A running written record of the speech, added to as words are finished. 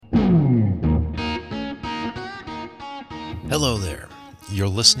Hello there. You're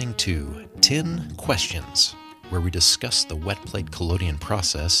listening to 10 Questions, where we discuss the wetplate collodion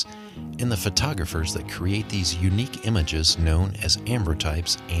process and the photographers that create these unique images known as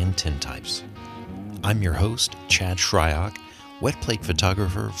ambrotypes and tintypes. I'm your host, Chad Shryock, wetplate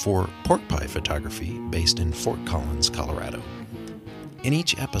photographer for Pork Pie Photography based in Fort Collins, Colorado. In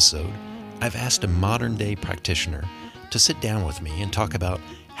each episode, I've asked a modern-day practitioner to sit down with me and talk about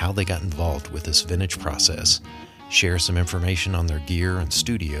how they got involved with this vintage process, share some information on their gear and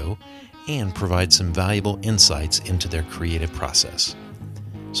studio, and provide some valuable insights into their creative process.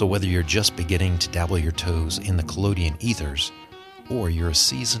 So whether you're just beginning to dabble your toes in the collodion ethers, or you're a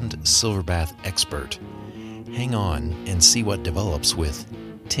seasoned silverbath expert, hang on and see what develops with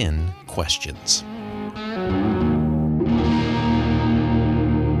 10 Questions.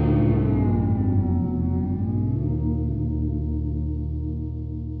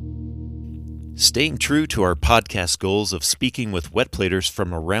 Staying true to our podcast goals of speaking with wetplaters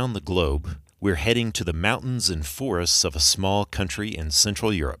from around the globe, we're heading to the mountains and forests of a small country in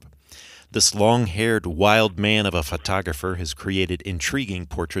Central Europe. This long-haired wild man of a photographer has created intriguing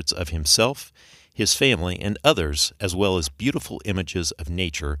portraits of himself, his family, and others, as well as beautiful images of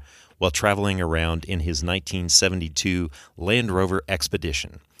nature while traveling around in his 1972 Landrover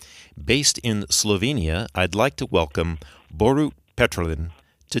expedition. Based in Slovenia, I'd like to welcome Borut Peterlin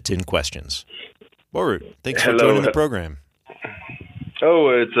to 10 Questions. Borut, thanks for joining the program. Oh,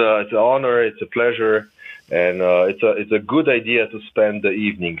 it's an honor, it's a pleasure, and it's a good idea to spend the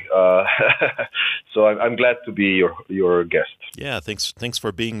evening. So I'm glad to be your guest. Yeah, thanks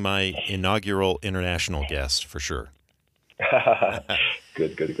for being my inaugural international guest, for sure.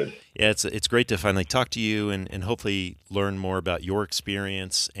 Good. Yeah, it's great to finally talk to you and hopefully learn more about your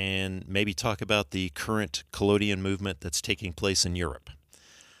experience and maybe talk about the current collodion movement that's taking place in Europe.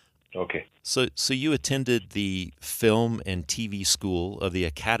 Okay. So you attended the Film and TV School of the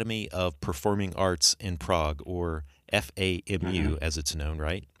Academy of Performing Arts in Prague, or FAMU as it's known,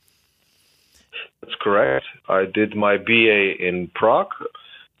 right? That's correct. I did my BA in Prague,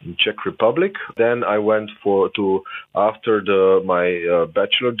 in Czech Republic. Then I went after my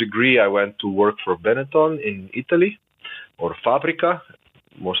bachelor degree, I went to work for Benetton in Italy, or Fabrica,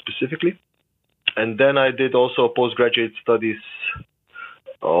 more specifically. And then I did also postgraduate studies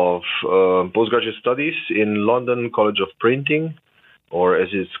in London College of Printing, or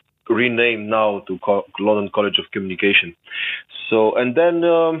as it's renamed now to London College of Communication. So, and then,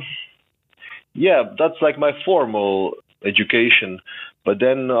 that's like my formal education. But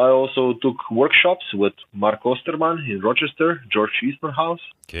then I also took workshops with Mark Osterman in Rochester, George Eastman House.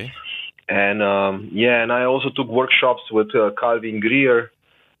 Okay. And and I also took workshops with Calvin Greer,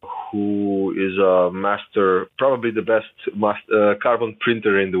 who is a master, probably the best carbon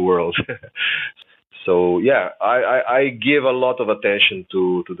printer in the world. So yeah, I give a lot of attention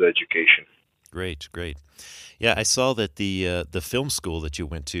to the education. Great. Yeah, I saw that the film school that you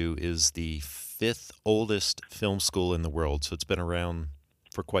went to is the 5th oldest film school in the world, so it's been around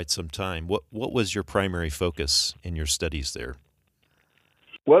for quite some time. What was your primary focus in your studies there?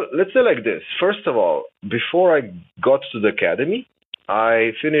 Well, let's say like this. First of all, before I got to the academy,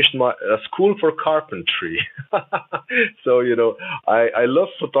 I finished my school for carpentry. So, I love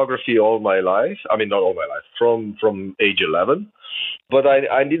photography all my life. I mean, not all my life, from age 11. But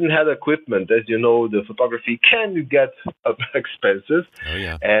I didn't have equipment. As you know, the photography can get expensive. Oh,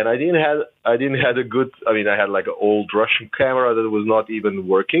 yeah. And I didn't have a good, I had like an old Russian camera that was not even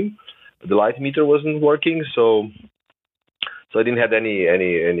working. The light meter wasn't working. So I didn't have any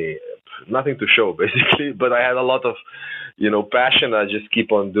nothing to show, basically. But I had a lot of passion. I just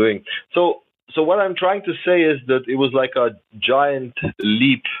keep on doing. So what I'm trying to say is that it was like a giant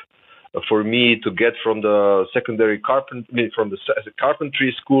leap for me to get from the from the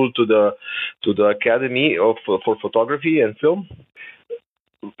carpentry school to the academy for photography and film.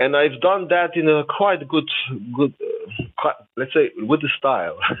 And I've done that in a quite good, let's say, with the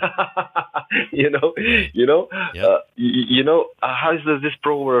style. How does this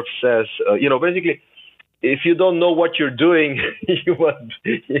proverb says? Basically, if you don't know what you're doing,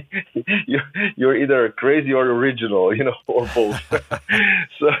 you're either crazy or original, or both.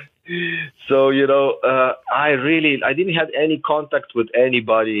 I didn't have any contact with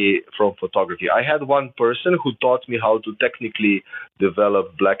anybody from photography. I had one person who taught me how to technically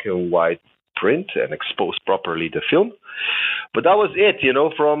develop black and white print and expose properly the film. But that was it,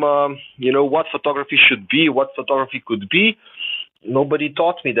 from what photography should be, what photography could be. Nobody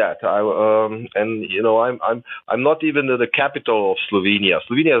taught me that. I'm not even in the capital of Slovenia.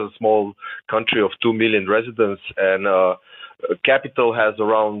 Slovenia is a small country of 2 million residents, and capital has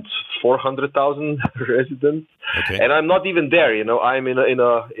around 400,000 residents, Okay. and I'm not even there. I'm in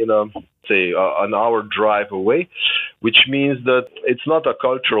a say an hour drive away, which means that it's not a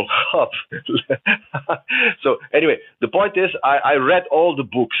cultural hub. So anyway, the point is, I read all the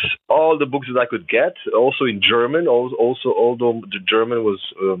books that I could get, also in German. Also, although the German was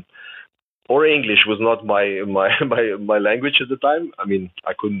or English was not my language at the time. I mean,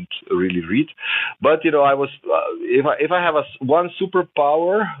 I couldn't really read, but I was if I have one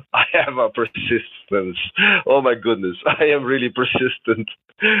superpower, I have a persistence. Oh my goodness, I am really persistent.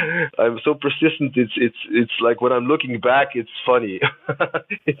 I'm so persistent. It's like when I'm looking back, it's funny.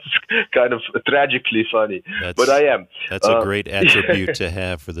 It's kind of tragically funny, but I am. That's a great attribute to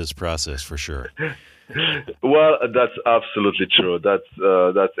have for this process, for sure. Well, that's absolutely true.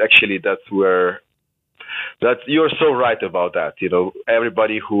 You're so right about that.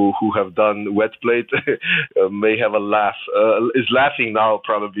 Everybody who have done wetplate may have a laugh, is laughing now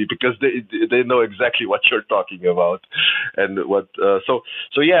probably because they know exactly what you're talking about, and what. So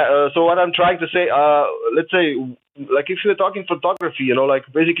what I'm trying to say, let's say, like if you're talking photography, like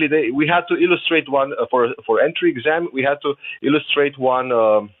basically we had to illustrate one for entry exam. We had to illustrate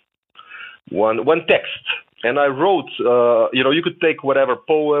one text. And I wrote, you could take whatever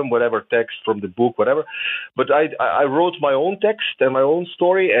poem, whatever text from the book, whatever. But I wrote my own text and my own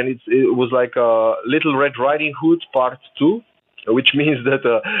story, and it was like Little Red Riding Hood Part 2, which means that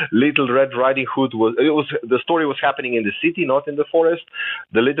Little Red Riding Hood the story was happening in the city, not in the forest.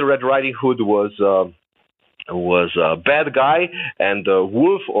 The Little Red Riding Hood was a bad guy, and the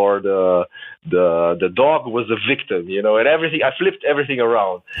wolf or the dog was a victim, and everything. I flipped everything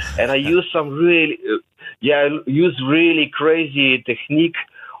around, and I used some really crazy technique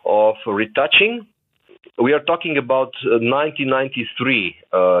of retouching. We are talking about 1993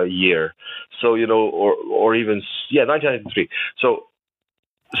 year, so or even 1993. So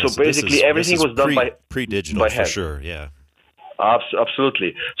basically everything was done by pre-digital for sure, yeah.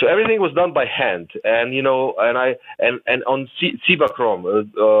 Absolutely. So everything was done by hand, and and on Cibachrome.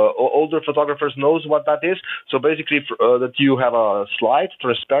 Older photographers knows what that is. So basically, that you have a slide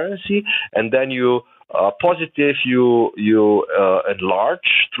transparency, and then you positive you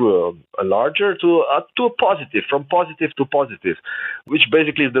enlarge through a larger to a positive, from positive to positive, which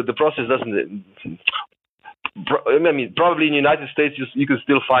basically the process doesn't. I mean, probably in the United States you can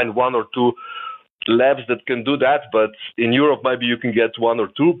still find one or two labs that can do that, but in Europe maybe you can get one or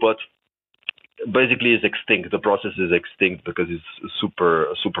two, but basically it's extinct. The process is extinct because it's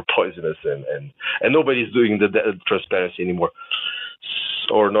super poisonous, and nobody's doing the transparency anymore,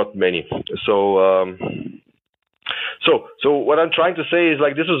 or not many. So what I'm trying to say is,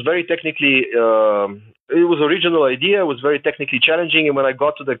 like, this was very technically it was original idea. It was very technically challenging, and when I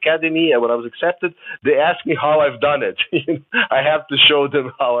got to the academy and when I was accepted, they asked me how I've done it. I have to show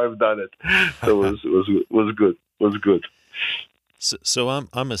them how I've done it. So it was good. Was good. So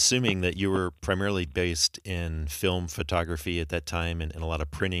I'm assuming that you were primarily based in film photography at that time, and a lot of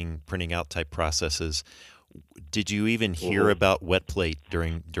printing out type processes. Did you even hear about wetplate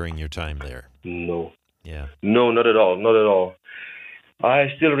during your time there? No. Yeah. No, not at all. Not at all.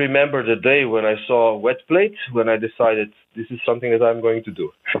 I still remember the day when I saw wetplate, when I decided this is something that I'm going to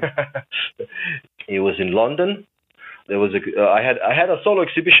do. It was in London. There was I had a solo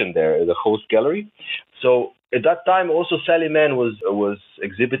exhibition there at the host gallery. So at that time, also Sally Mann was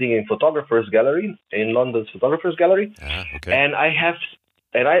exhibiting in Photographers Gallery, in London's Photographers Gallery. Okay. And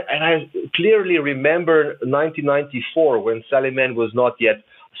I clearly remember 1994 when Sally Mann was not yet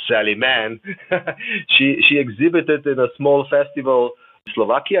Sally Mann. She exhibited in a small festival in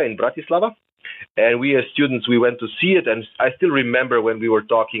Slovakia, in Bratislava, and we as students, we went to see it, and I still remember when we were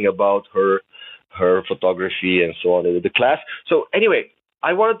talking about her photography and so on in the class. So anyway,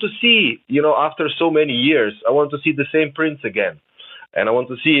 I wanted to see, after so many years, I wanted to see the same prints again, and I want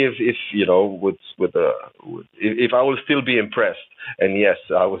to see if if I will still be impressed. And yes,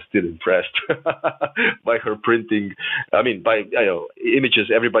 I was still impressed by her printing. I mean, by images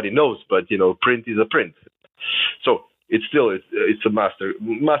everybody knows, but print is a print. So it's a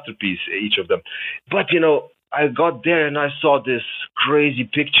masterpiece, each of them. But I got there and I saw these crazy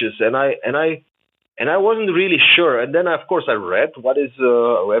pictures, and I wasn't really sure. And then, of course, I read what is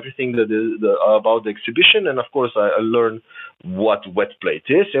everything that is about the exhibition, and of course, I learned what wetplate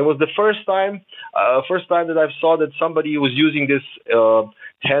is. It was the first time that I saw that somebody was using this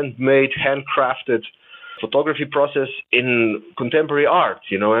handmade, handcrafted photography process in contemporary art,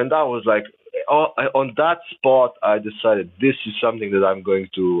 and I was like, on that spot, I decided this is something that I'm going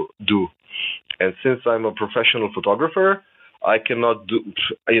to do. And since I'm a professional photographer, I cannot do,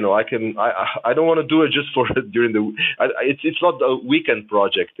 I don't want to do it just for during the, it's not a weekend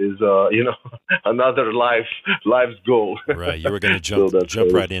project, is, another life's goal. Right. You were going to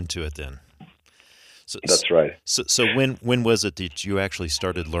jump right into it then. So, that's right. So when was it that you actually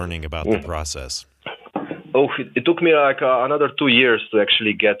started learning about the process? Oh, it took me like another 2 years to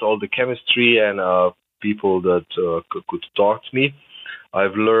actually get all the chemistry and people that could talk to me.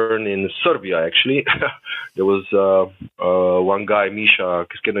 I've learned in Serbia, actually. There was one guy, Misha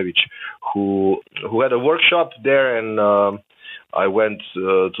Kiskenovic, who had a workshop there, and I went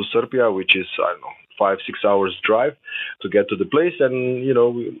to Serbia, which is, I don't know, 5-6 hours drive to get to the place, and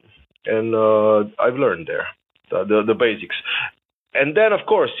I've learned there the basics. And then, of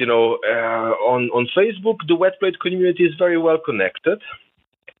course, on Facebook, the wetplate community is very well connected.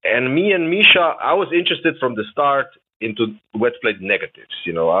 And me and Misha, I was interested from the start into wetplate negatives.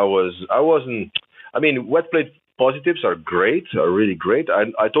 Wetplate positives are great, are really great.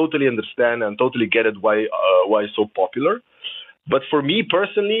 I totally understand and totally get it why it's so popular. But for me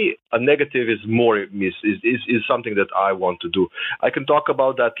personally, a negative is something that I want to do. I can talk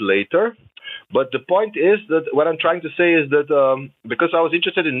about that later. But the point is that what I'm trying to say is that because I was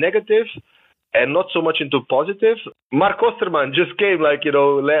interested in negative and not so much into positive, Mark Osterman just came, left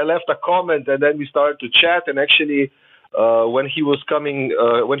a comment, and then we started to chat. And actually, when he was coming,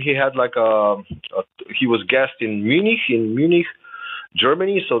 when he had he was guest in Munich,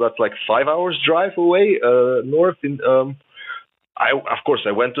 Germany, so that's like 5 hours drive away north. Of course,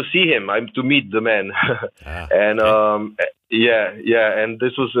 I went to see him. To meet the man, and and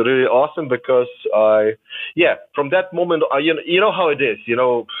this was really awesome because from that moment, you know how it is.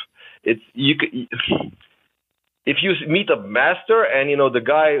 If you meet a master and the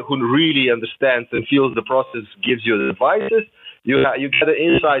guy who really understands and feels the process gives you the advices, you get the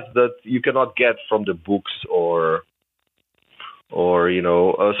insights that you cannot get from the books or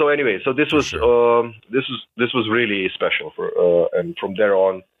so anyway, so this was this was really special and from there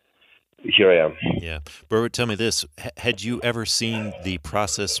on, here I am. Yeah. Borut, tell me this. Had you ever seen the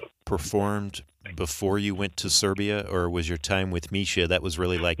process performed before you went to Serbia, or was your time with Misha, that was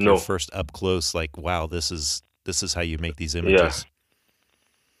really like your first up close, like, wow, this is how you make these images?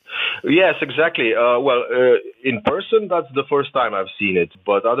 Yes, exactly. In person, that's the first time I've seen it.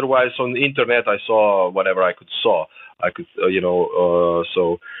 But otherwise, on the internet, I saw whatever I could saw. I could,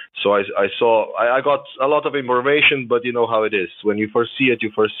 so I saw. I got a lot of information, but you know how it is. When you first see it,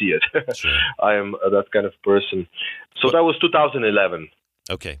 you first see it. Sure. I am that kind of person. So that was 2011.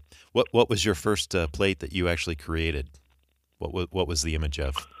 Okay. What was your first plate that you actually created? What was the image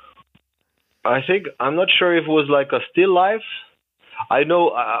of? I'm not sure if it was like a still life. I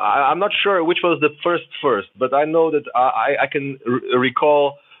know I'm not sure which was the first, but I know that I can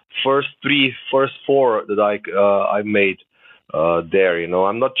recall first four that I made there.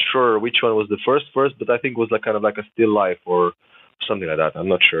 I'm not sure which one was the first, but I think it was like kind of like a still life or something like that. I'm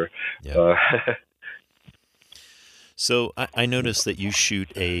not sure. Yeah. So I noticed that you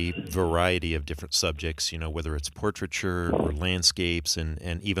shoot a variety of different subjects, whether it's portraiture or landscapes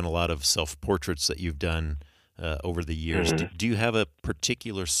and even a lot of self-portraits that you've done over the years. Mm-hmm. Do you have a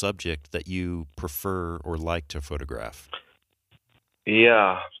particular subject that you prefer or like to photograph?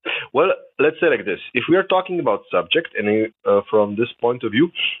 Yeah. Well, let's say like this. If we are talking about subject and from this point of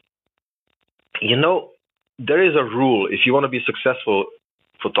view, there is a rule. If you want to be successful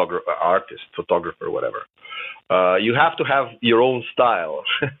photographer, whatever, you have to have your own style.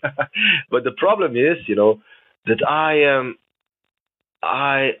 But the problem is, that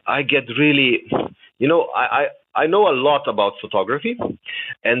I get really, I know a lot about photography,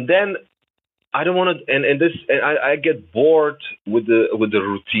 and then I don't want to, and I get bored with the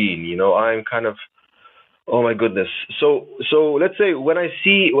routine. I'm kind of, oh my goodness. So let's say when I'm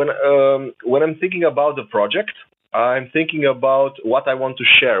thinking about the project, I'm thinking about what I want to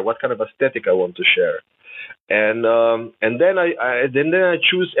share, what kind of aesthetic I want to share, and then I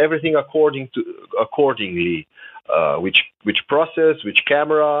choose everything accordingly, which process, which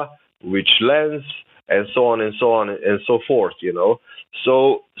camera, which lens, and so on and so on and so forth.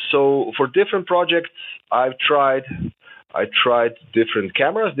 So for different projects, I tried different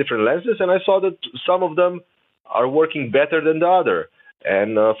cameras, different lenses, and I saw that some of them are working better than the other.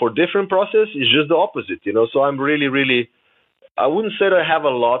 And for different process, it's just the opposite, So I'm really, really, I wouldn't say that I have a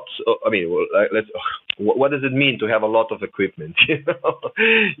lot. What does it mean to have a lot of equipment?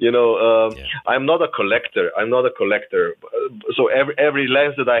 I'm not a collector. So every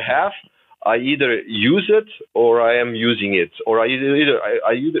lens that I have, I either use it or I am using it, or either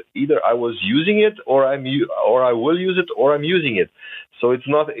I was using it or I will use it or I'm using it. So it's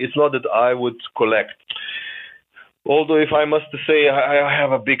not that I would collect. Although, if I must say, I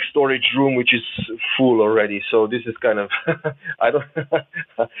have a big storage room which is full already. So this is kind of I don't.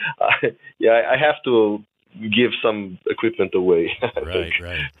 I have to give some equipment away. I think.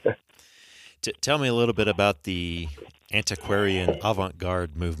 Right. Tell me a little bit about the antiquarian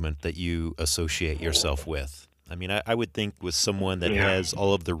avant-garde movement that you associate yourself with. I mean, I would think with someone that has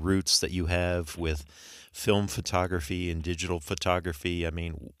all of the roots that you have with film photography and digital photography. I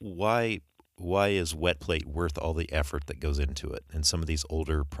mean, why is wetplate worth all the effort that goes into it in some of these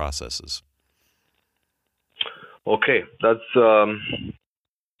older processes? Okay, that's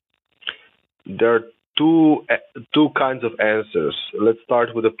there are two kinds of answers. Let's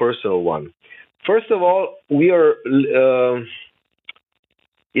start with the personal one. First of all, we are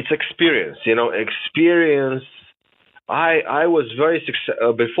it's experience. Experience. I was very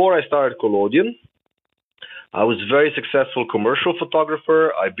before I started Collodion. I was very successful commercial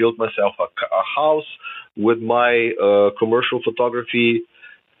photographer. I built myself a house with my commercial photography.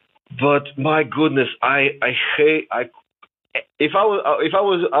 But my goodness, I hate. If I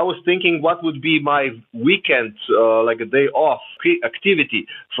was thinking what would be my weekend, like a day off activity,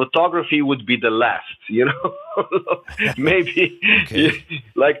 photography would be the last. Maybe Okay.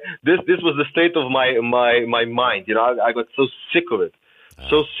 like this was the state of my mind. I got so sick of it.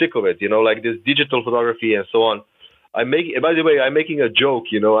 So sick of it, like this digital photography and so on. By the way, I'm making a joke,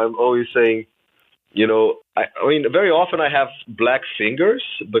 I'm always saying, I mean, very often I have black fingers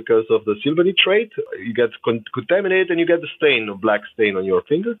because of the silvery trait. You get contaminated and you get the stain, a black stain on your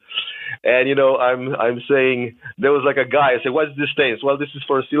finger. And, I'm saying, there was like a guy, I said, what's this stain? Well, this is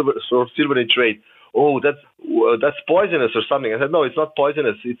for silvery trait. Oh, that's poisonous or something. I said, no, it's not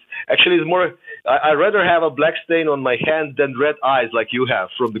poisonous. It's more. I'd rather have a black stain on my hand than red eyes like you have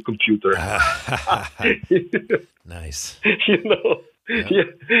from the computer. Nice.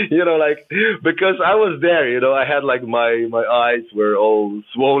 Like because I was there. I had like my eyes were all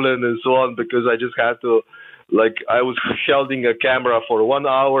swollen and so on because I just had to, like, I was holding a camera for 1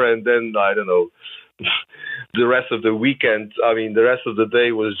 hour and then I don't know. The rest of the weekend, the rest of the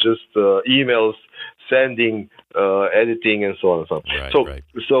day was just emails, sending, editing, and so on and so on. Right.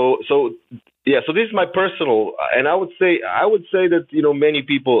 So this is my personal, and I would say that many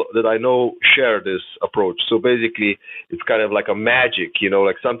people that I know share this approach. So basically, it's kind of like a magic,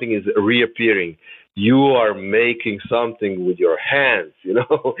 like something is reappearing. You are making something with your hands,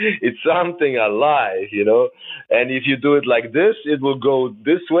 it's something alive, and if you do it like this, it will go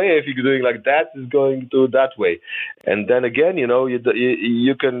this way. If you're doing like that, it's going to that way. And then again,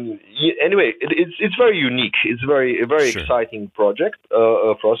 you can, anyway, it's very unique. It's a very Sure. exciting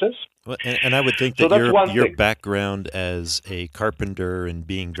process. Well, and I would think So that that's your thing. background as a carpenter and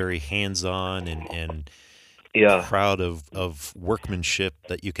being very hands-on and Yeah. proud of workmanship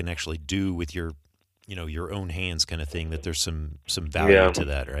that you can actually do with your your own hands kind of thing, that there's some value Yeah. to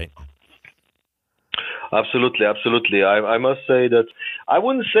that, right? Absolutely. I must say that I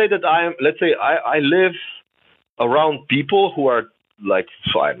wouldn't say that let's say I live around people who are like,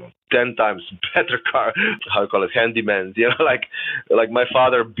 I don't know, 10 times better how you call it, handyman. Like my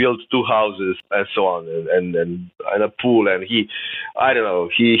father built 2 houses and so on, and a pool, and I don't know,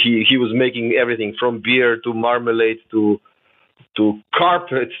 he was making everything from beer to marmalade to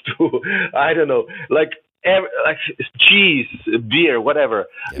carpets to I don't know, like cheese, beer, whatever.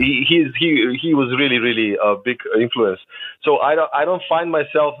 Yeah. He was really a big influence. So I don't find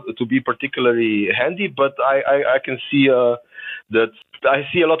myself to be particularly handy, but I can see that I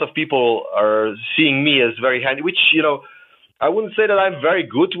see a lot of people are seeing me as very handy, which I wouldn't say that I'm very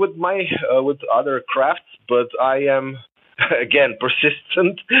good with with other crafts, but I am again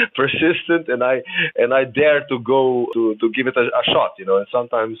persistent, and I dare to go to give it a shot, and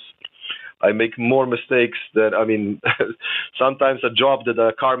sometimes I make more mistakes sometimes a job that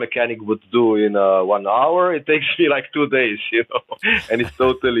a car mechanic would do in 1 hour, it takes me like 2 days, and it's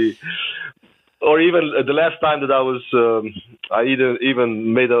totally. Or even the last time that I was, I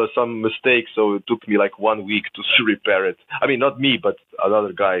even made some mistakes, so it took me like 1 week to repair it. I mean, not me, but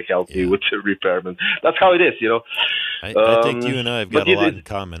another guy helped me with the repairment. That's how it is, I think you and I have got a lot in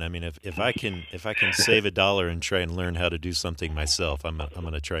common. I mean, if I can save $1 and try and learn how to do something myself, I'm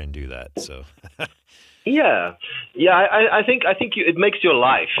going to try and do that. So. Yeah. I think it makes you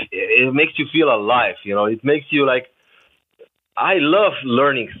alive. It makes you feel alive. It makes you like. I love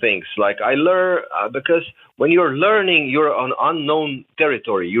learning things. Like I learn because when you're learning, you're on unknown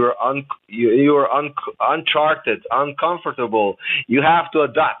territory. You're uncharted, uncomfortable. You have to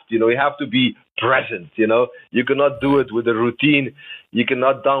adapt. You have to be present. You cannot do it with a routine. You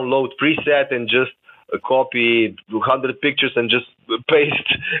cannot download preset and just copy 100 pictures and just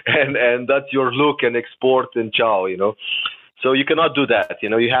paste, and that's your look and export and ciao, So you cannot do that.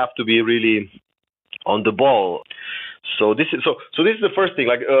 You have to be really on the ball. So this is the first thing,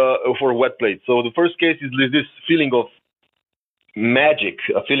 like for wet plates. So the first case is this feeling of magic,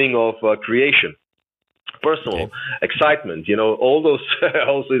 a feeling of creation, personal excitement. All those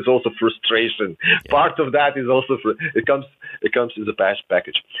also is also frustration. Yeah. Part of that is also it comes as a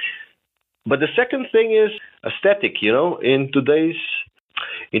package. But the second thing is aesthetic. In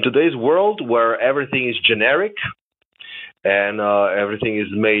today's world where everything is generic, and everything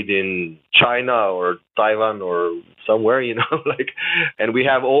is made in China or Taiwan or somewhere, and we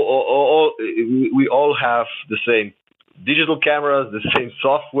have we all have the same digital cameras, the same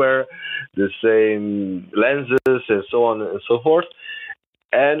software, the same lenses, and so on and so forth.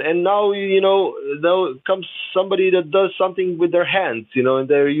 And now, now comes somebody that does something with their hands, and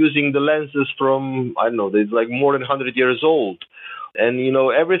they're using the lenses from, I don't know, they're like more than 100 years old. And,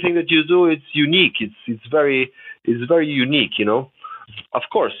 everything that you do, it's unique. It's very unique, Of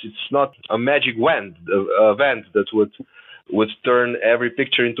course, it's not a magic wand that would turn every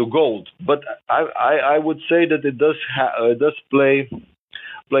picture into gold. But I would say that it does play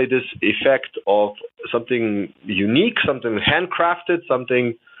this effect of something unique, something handcrafted,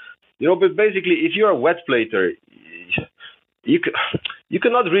 something, But basically, if you're a wet plater, you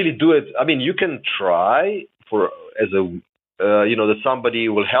cannot really do it. I mean, you can try that somebody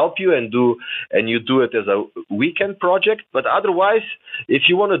will help you and you do it as a weekend project. But otherwise, if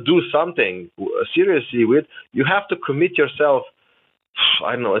you want to do something seriously with, you have to commit yourself,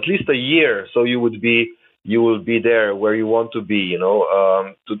 I don't know, at least a year. So you will be there where you want to be,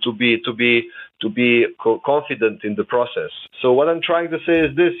 to be confident in the process. So what I'm trying to say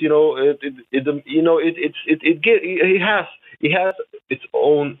is this, it has its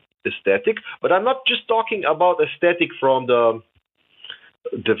own aesthetic, but I'm not just talking about aesthetic from the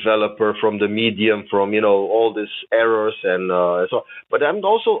developer, from the medium, from all these errors and so. But I'm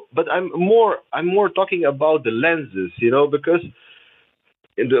more talking about the lenses, because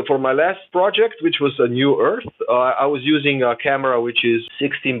for my last project, which was a New Earth, I was using a camera which is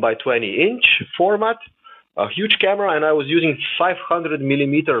 16 by 20 inch format, a huge camera, and I was using 500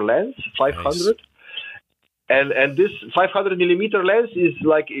 millimeter lens, 500. Nice. And this 500 millimeter lens is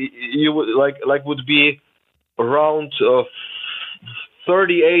would be around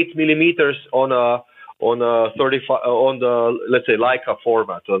 38 millimeters on a 35 on the, let's say, Leica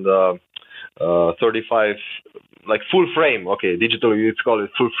format, on the 35, like full frame. Okay, digital, it's called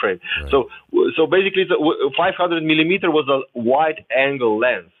it full frame. Right. So basically, 500 millimeter was a wide angle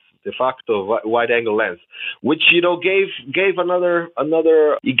lens. De facto wide angle lens, which gave another.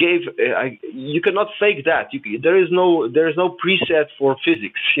 You cannot fake that. There is no preset for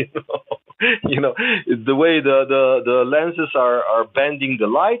physics. The way the lenses are bending the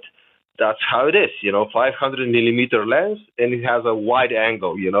light. That's how it is. 500 millimeter lens, and it has a wide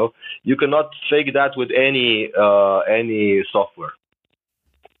angle. You cannot fake that with any software.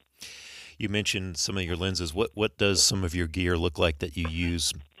 You mentioned some of your lenses. What does some of your gear look like that you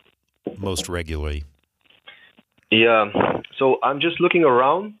use most regularly? Yeah, so I'm just looking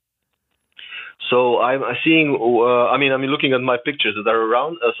around. So I'm seeing, I'm looking at my pictures that are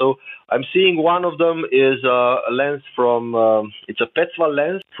around. So I'm seeing one of them is a lens from, it's a Petzval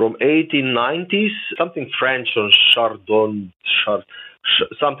lens from 1890s, something French or Chardon,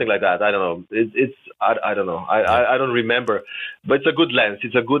 something like that. I don't know. I don't know. I don't remember. But it's a good lens.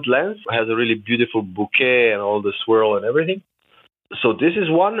 It has a really beautiful bouquet and all the swirl and everything. So this is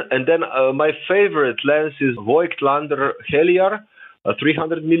one, and then my favorite lens is Voigtlander Heliar, a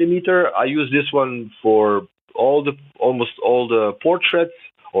 300 millimeter. I use this one for almost all the portraits,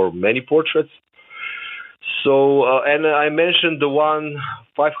 or many portraits. So and I mentioned the one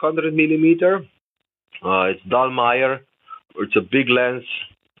 500 millimeter. It's Dallmayr. It's a big lens.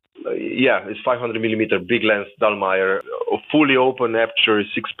 It's 500 millimeter big lens, Dallmayr. Fully open aperture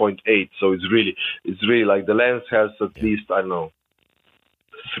is 6.8. So it's really like the lens has at least, I don't know,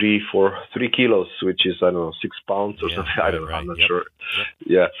 3 kilos, which is, I don't know, 6 pounds or something. I don't know. Right. I'm not sure. Yep.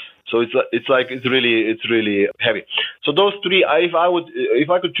 Yeah. So it's really heavy. So those three, if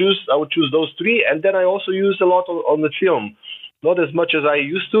I could choose, I would choose those three. And then I also use a lot on the film, not as much as I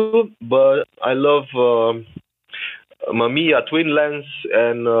used to, but I love Mamiya twin lens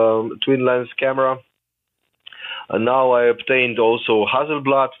and twin lens camera. And now I obtained also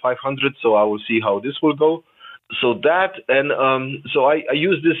Hasselblad 500, so I will see how this will go. So that, and so I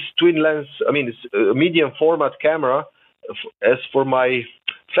use this twin lens, it's a medium format camera as for my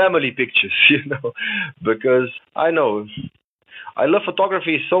family pictures, because I know I love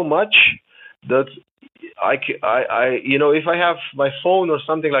photography so much that if I have my phone or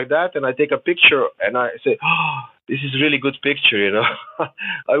something like that, and I take a picture and I say, "Oh, this is a really good picture,"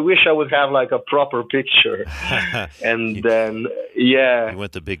 I wish I would have like a proper picture. And then, You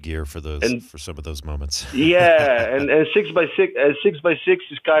went the big gear for for some of those moments. Yeah, and 6x6, 6x6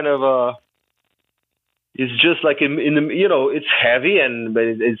 is kind of it's just like in the, it's heavy and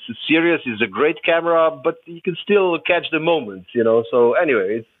it's serious. It's a great camera, but you can still catch the moments. So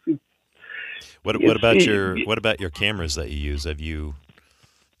anyway, What about your cameras that you use? Do you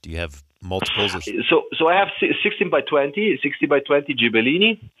have multiples? So I have 16 by 20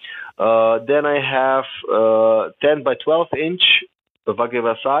 Ghibellini. Then I have 10 by 12 inch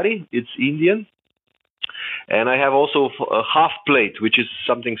Vagavasari. It's Indian. And I have also a half plate, which is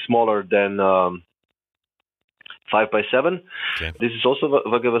something smaller than 5 by 7. Okay. This is also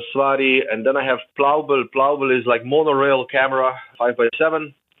Vagavasari. And then I have Plaubel. Plaubel is like monorail camera, 5 by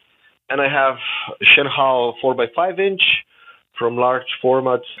 7. And I have Shenhao 4 by 5 inch from large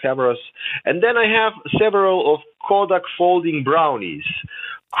format cameras. And then I have several of Kodak folding brownies.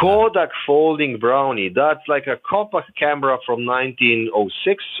 Kodak folding brownie, that's like a compact camera from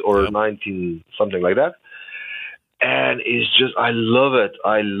 1906 or 19 something like that. And it's just, I love it.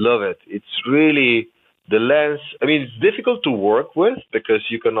 It's really the lens. I mean, it's difficult to work with because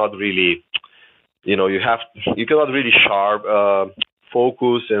you cannot really, you cannot really sharp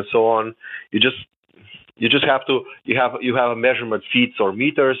focus and so on. You just have to, you have a measurement feet or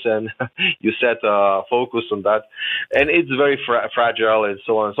meters, and you set focus on that, and it's very fragile and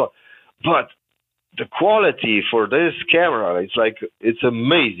so on and so on. But the quality for this camera, it's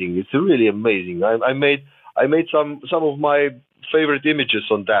amazing. It's really amazing. I made some of my favorite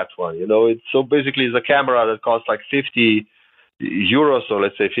images on that one. It's so basically it's a camera that costs like 50 euros, or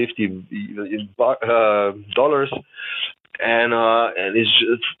let's say $50. And it's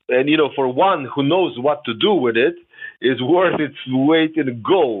just, for one who knows what to do with it, it's worth its weight in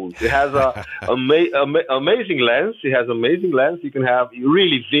gold. It has a amazing lens. You can have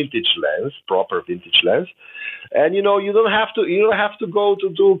really vintage lens, proper vintage lens, and you don't have to go to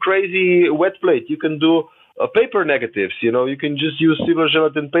do crazy wet plate. You can do paper negatives. You can just use silver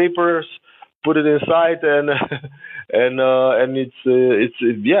gelatin papers, put it inside, and I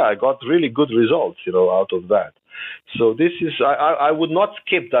got really good results, out of that. So this is, I would not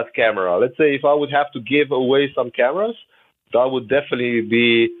skip that camera. Let's say if I would have to give away some cameras, that would definitely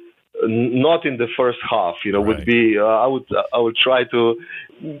be not in the first half. Right. Would be I would try to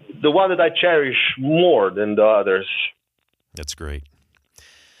the one that I cherish more than the others. That's great.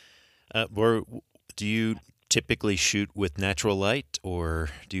 Do you typically shoot with natural light, or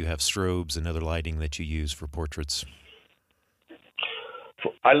do you have strobes and other lighting that you use for portraits?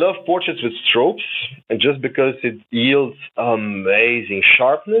 I love portraits with strobes, and just because it yields amazing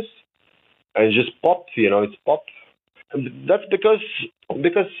sharpness, and it just pop, it's pop. And that's because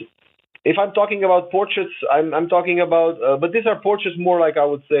if I'm talking about portraits, I'm talking about, but these are portraits more like, I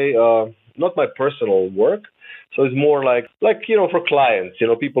would say, not my personal work. So it's more like for clients,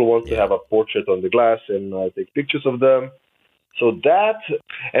 people want to have a portrait on the glass, and I take pictures of them. So that,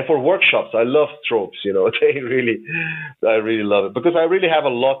 and for workshops, I love strobes. I really love it because I really have a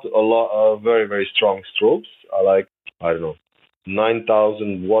lot of very, very strong strobes. I like,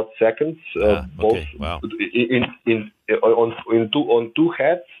 9,000 watt seconds, both wow. on two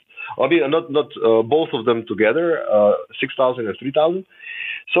heads. I mean, not both of them together, 6,000 and 3,000.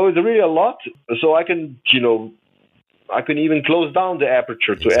 So it's really a lot. So I can, I can even close down the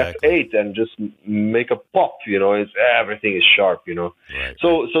aperture to f8 and just make a pop. Everything is sharp. Right.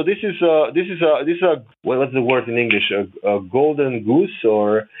 So this is what's the word in English? A golden goose,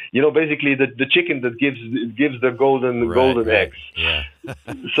 or basically the chicken that gives the golden eggs. Yeah.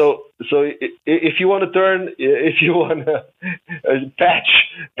 So if you want to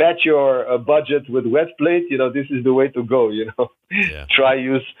patch your budget with wet plate, this is the way to go. Yeah. Try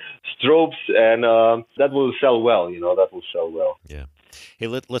use strobes, and that will sell well. That will sell well. Yeah. Hey,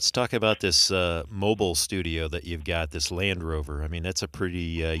 let's talk about this mobile studio that you've got, this Landrover. I mean, that's a pretty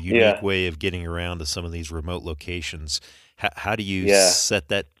unique way of getting around to some of these remote locations. How do you set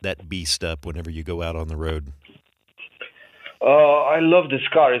that beast up whenever you go out on the road? I love this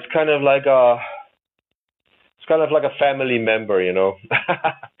car. It's kind of like a family member,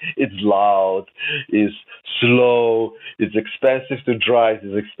 It's loud, it's slow, it's expensive to drive,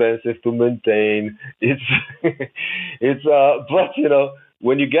 it's expensive to maintain. But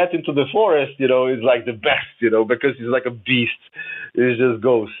when you get into the forest, it's like the best, because it's like a beast. It just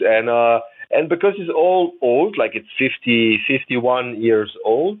goes, and because it's all old, like it's 51 years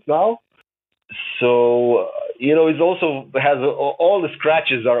old now. So it also has all the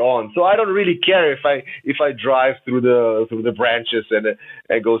scratches are on. So I don't really care if I drive through the branches and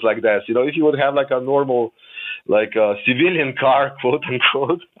it goes like that. If you would have like a normal, like a civilian car, quote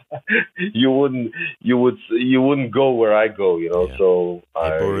unquote, you wouldn't go where I go. Yeah. So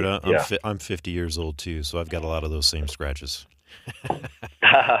hey, Borut, I'm 50 years old too, so I've got a lot of those same scratches.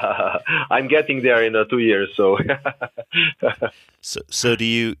 I'm getting there in 2 years. So, so do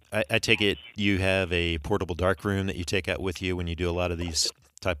you? I take it you have a portable darkroom that you take out with you when you do a lot of these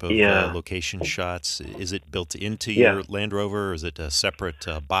type of location shots. Is it built into your Landrover, or is it a separate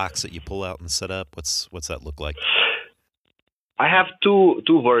box that you pull out and set up? What's that look like? I have two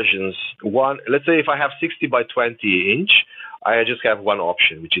versions. One, let's say if I have 60 by 20 inch, I just have one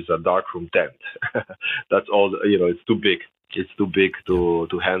option, which is a darkroom tent. That's all. It's too big. It's too big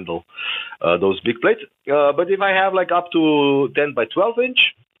to handle those big plates. But if I have like up to 10 by 12 inch,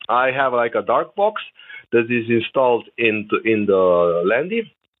 I have like a dark box that is installed in the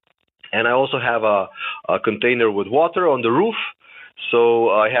landy, and I also have a container with water on the roof. So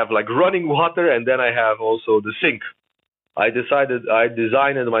I have like running water, and then I have also the sink. I designed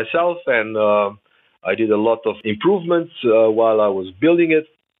it myself, and I did a lot of improvements while I was building it.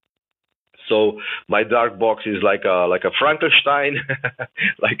 So my dark box is like a Frankenstein,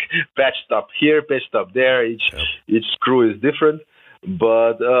 like patched up here, patched up there. Each screw is different,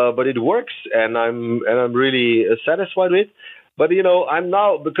 but it works, and I'm really satisfied with it. But I'm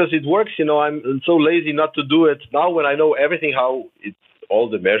now, because it works. I'm so lazy not to do it now when I know everything, how it's all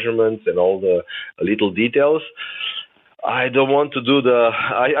the measurements and all the little details. I don't want to do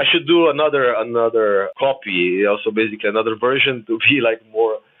I should do another copy, so basically another version to be like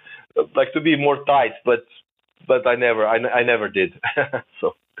more. Like to be more tight, but I never did.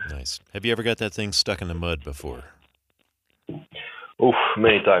 So nice. Have you ever got that thing stuck in the mud before? Oh,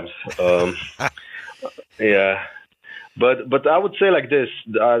 many times. Yeah, but I would say like this,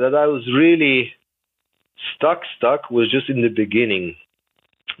 that I was really stuck was just in the beginning,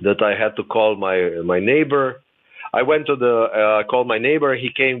 that I had to call my neighbor. I went to called my neighbor. He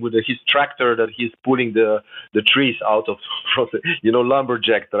came with his tractor that he's pulling the trees out of, from the,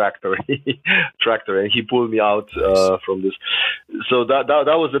 lumberjack tractor, and he pulled me out from this. So that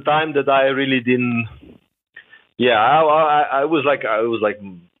was the time that I really didn't. Yeah, I was like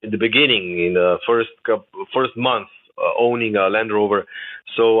in the beginning, in the first month owning a Landrover.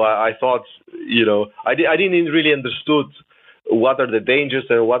 So I thought, I didn't really understood what are the dangers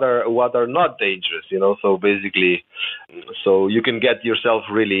and what are not dangerous, So basically, so you can get yourself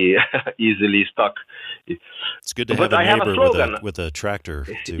really easily stuck. It's good to have a neighbor with a tractor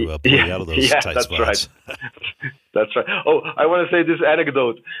to pull you out of those tight that's spots. Right. That's right. Oh, I want to say this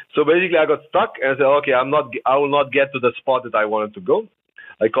anecdote. So basically, I got stuck and I said, okay, I will not get to the spot that I wanted to go.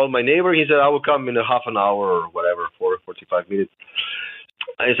 I called my neighbor. He said, I will come in a half an hour or whatever, 45 minutes.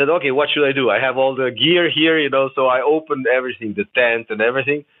 I said, okay, what should I do? I have all the gear here, so I opened everything, the tent and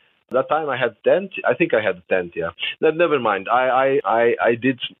everything. That time I had tent. I think I had a tent, yeah. Never mind. I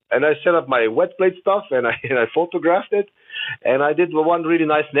did, and I set up my wetplate stuff, and I photographed it, and I did one really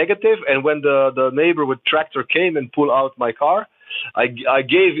nice negative. And when the neighbor with tractor came and pulled out my car, I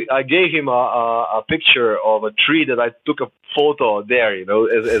gave him a picture of a tree that I took a photo there,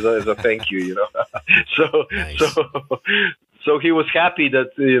 as a thank you, So nice. So he was happy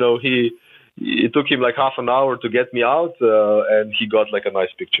that it took him like half an hour to get me out, and he got like a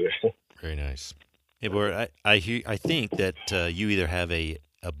nice picture. Very nice. Hey, Borat, I think that you either have a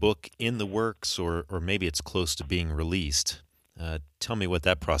book in the works, or maybe it's close to being released. Tell me what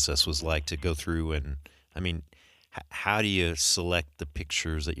that process was like to go through, and I mean, how do you select the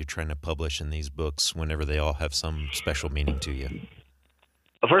pictures that you're trying to publish in these books whenever they all have some special meaning to you?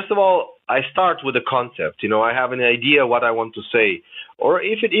 First of all, I start with the concept. I have an idea what I want to say, or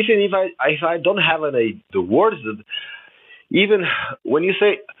even if I don't have the words. Even when I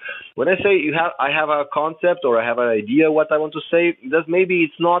say I have a concept or I have an idea what I want to say, that maybe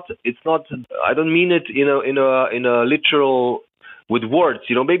it's not. I don't mean it in a literal with words.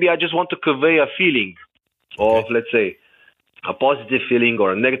 Maybe I just want to convey a feeling of, let's say, a positive feeling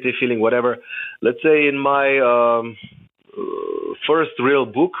or a negative feeling, whatever. Let's say in my first real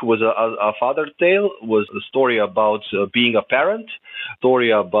book was a father tale, was a story about being a parent,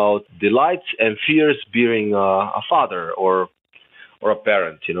 story about delights and fears being a father or a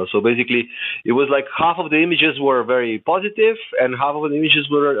parent, So basically, it was like half of the images were very positive and half of the images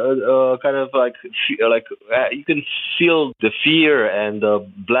were kind of like you can feel the fear and the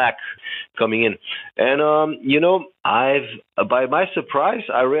black coming in. And, by my surprise,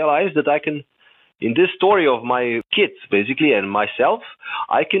 I realized that I can, in this story of my kids, basically, and myself,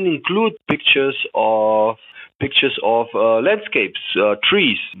 I can include pictures of pictures of landscapes,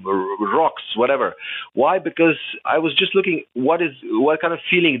 trees, rocks, whatever. Why? Because I was just looking what kind of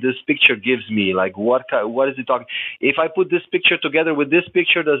feeling this picture gives me. Like what is it talking? If I put this picture together with this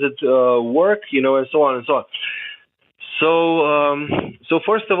picture, does it work? And so on and so on. So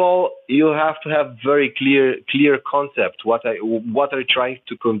first of all, you have to have very clear concept. What are you trying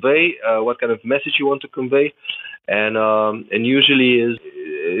to convey? What kind of message you want to convey? And usually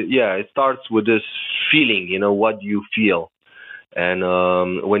it starts with this feeling. What you feel, and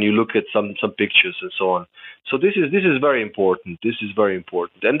when you look at some pictures and so on. So this is very important. This is very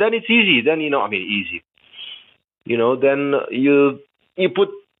important. And then it's easy. Then easy. Then you put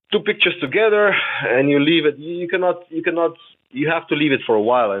two pictures together and you leave it. You cannot. You have to leave it for a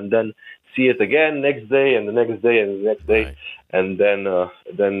while and then see it again next day and the next day and the next day, right. And then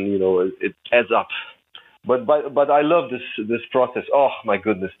it adds up. But I love this process. Oh my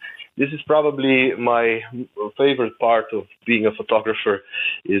goodness, this is probably my favorite part of being a photographer.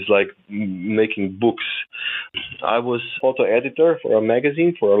 Is like making books. I was photo editor for a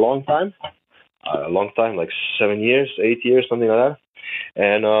magazine for a long time, like 7 years, 8 years, something like that.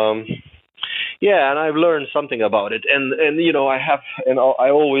 And and I've learned something about it. And I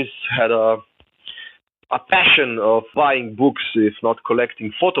always had a passion of buying books, if not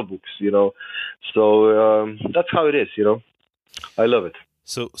collecting photo books. So that's how it is. I love it.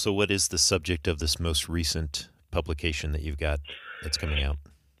 So what is the subject of this most recent publication that you've got that's coming out?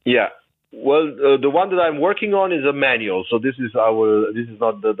 Yeah. Well, the one that I'm working on is a manual, so this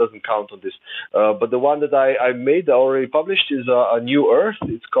doesn't count on this. But the one that I made, already published, is a New Earth.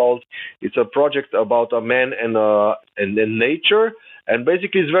 It's a project about a man and nature, and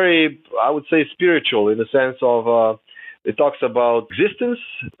basically it's very, I would say, spiritual in the sense of it talks about existence,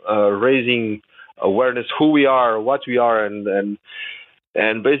 raising awareness, who we are, what we are, and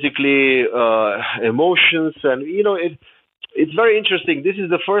basically emotions, and It's very interesting. This is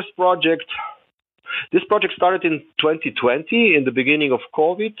the first project. This project started in 2020, in the beginning of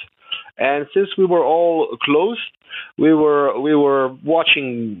COVID, and since we were all closed, we were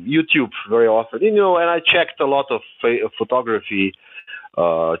watching YouTube very often. And I checked a lot of photography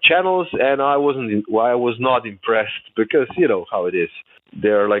channels, and I was not impressed because how it is.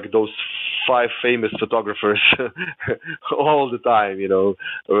 They're like those 5 famous photographers all the time,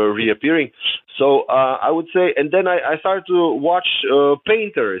 reappearing. So I would say, and then I started to watch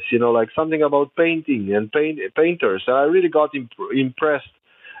painters, like something about painting and painters, and I really got impressed,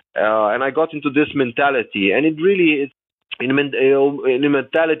 and I got into this mentality, and it really is in the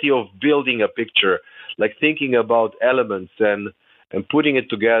mentality of building a picture, like thinking about elements and putting it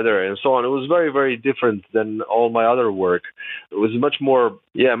together and so on. It was very, very different than all my other work. It was much more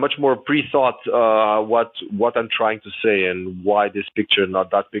pre-thought what I'm trying to say and why this picture, not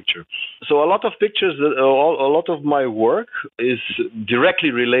that picture. So a lot of pictures, a lot of my work is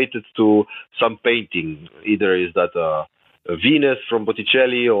directly related to some painting. Either is that a Venus from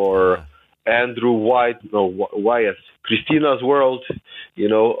Botticelli or Andrew Wyeth, Christina's World,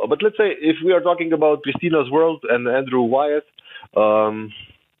 But let's say if we are talking about Christina's World and Andrew Wyeth,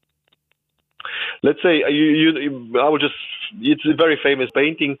 let's say it's a very famous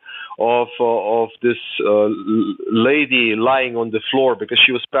painting of this lady lying on the floor because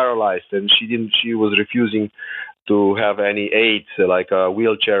she was paralyzed and she was refusing to have any aid, like a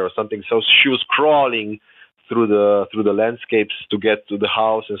wheelchair or something. So she was crawling through the landscapes to get to the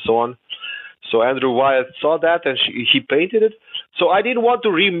house and so on. So Andrew Wyeth saw that and he painted it. So I didn't want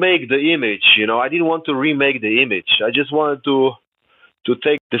to remake the image, I didn't want to remake the image. I just wanted to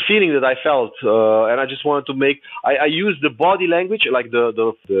take the feeling that I felt, and I just wanted to make. I used the body language, like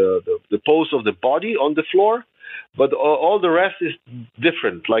the pose of the body on the floor, but all the rest is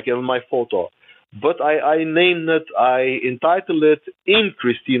different, like in my photo. But I named it. I entitled it "In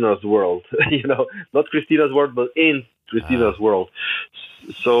Christina's World." Not Christina's World, but in Christina's World.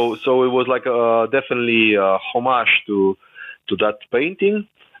 So it was like definitely a homage to that painting.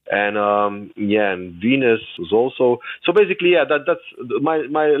 And and Venus was also. So basically, that's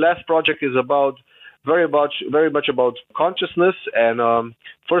my last project is about very much about consciousness, and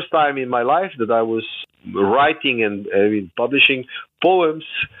first time in my life that I was writing and publishing poems.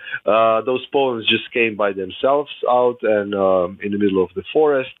 Those poems just came by themselves out and in the middle of the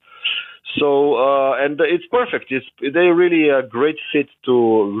forest. So and it's perfect. They're really a great fit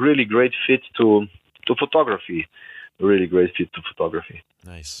to photography. Really great fit to photography.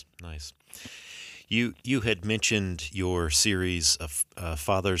 Nice. You had mentioned your series of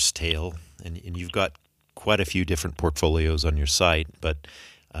Father's Tale, and you've got quite a few different portfolios on your site, but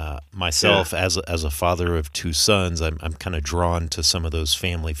Myself, as a father of two sons, I'm kind of drawn to some of those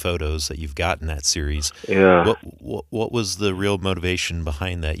family photos that you've got in that series. Yeah. What was the real motivation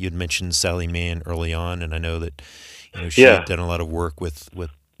behind that? You'd mentioned Sally Mann early on, and I know that she had done a lot of work with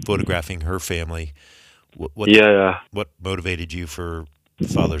photographing her family. What motivated you for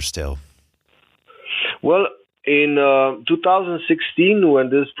Father's Tale? Well, in 2016, when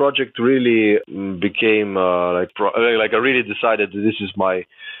this project really became like I really decided that this is my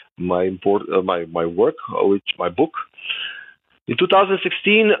work, my book. In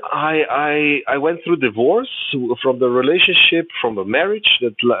 2016, I went through divorce from the relationship, from a marriage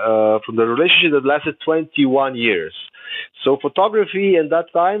from the relationship that lasted 21 years. So photography at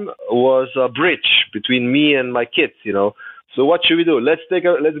that time was a bridge between me and my kids, So what should we do? Let's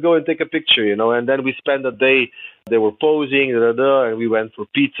go and take a picture, And then we spent a day. They were posing, and we went for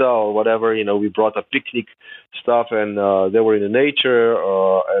pizza or whatever. We brought a picnic stuff, and they were in the nature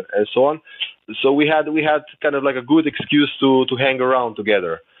and so on. So we had kind of like a good excuse to hang around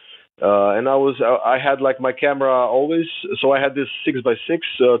together. And I had like my camera always. So I had this 6x6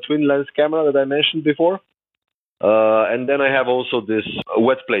 twin lens camera that I mentioned before. And then I have also this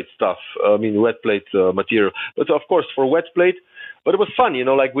wetplate stuff. Wetplate material. But of course, for wetplate, but it was fun,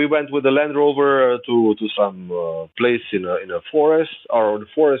 Like we went with the Landrover to some place in a forest, or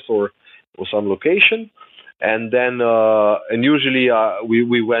some location, and then and usually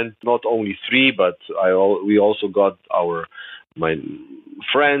we went not only three, but we also got my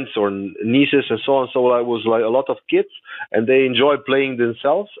friends or nieces and so on. So I was like a lot of kids, and they enjoyed playing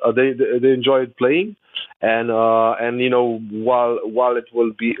themselves. They enjoyed playing. And when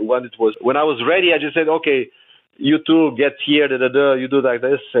I was ready, I just said, okay, you two get here, you do like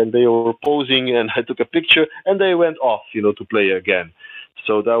this, and they were posing, and I took a picture, and they went off, to play again.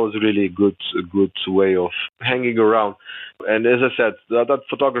 So that was really a good way of hanging around. And as I said, that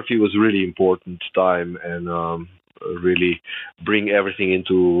photography was really important time, and really bring everything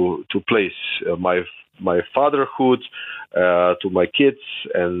into place. My fatherhood to my kids,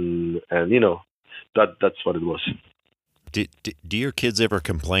 and that's what it was. Do your kids ever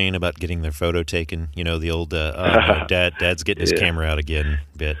complain about getting their photo taken? The old Dad's getting his camera out again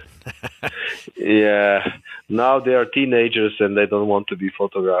bit. Yeah, now they are teenagers and they don't want to be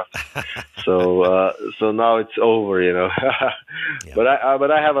photographed. So now it's over, Yeah. But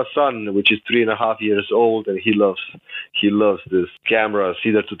I have a son which is 3.5 years old, and he loves this cameras,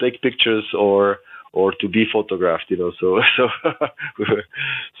 either to take pictures or to be photographed,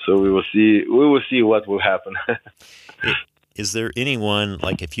 So we will see what will happen. Is there anyone,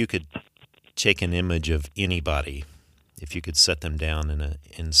 like, if you could take an image of anybody, if you could set them down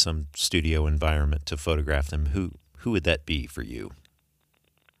in some studio environment to photograph them, who would that be for you?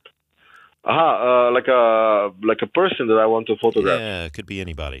 Like a person that I want to photograph. Yeah, it could be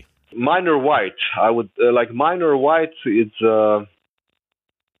anybody. Minor White. I would like Minor White. It's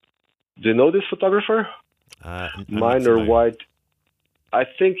do you know this photographer? Minor White. I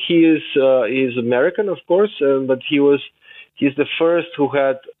think he is American, of course, but he's the first who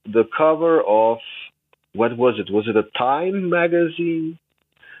had the cover of, what was it? Was it a Time magazine?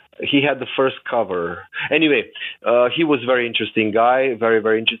 He had the first cover. Anyway, he was very interesting guy, very,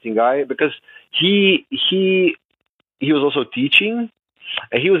 very interesting guy, because he was also teaching,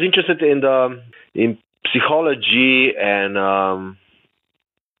 and he was interested in psychology, and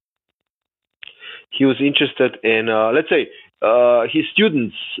he was interested in, let's say, his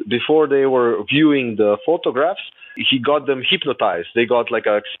students, before they were viewing the photographs, he got them hypnotized. They got like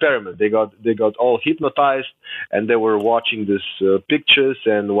an experiment. They got all hypnotized, and they were watching these pictures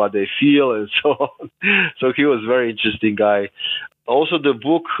and what they feel and so on. So he was a very interesting guy. Also, the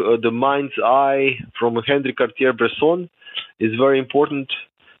book The Mind's Eye from Henri Cartier-Bresson is very important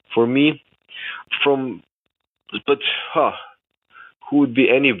for me. Who would be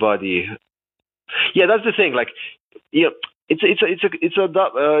anybody? Yeah, that's the thing. Like, it's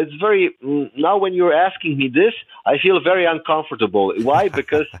very, now when you're asking me this, I feel very uncomfortable. Why?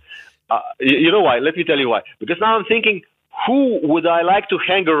 Because you know why? Let me tell you why. Because now I'm thinking, who would I like to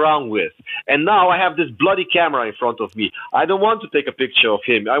hang around with? And now I have this bloody camera in front of me. I don't want to take a picture of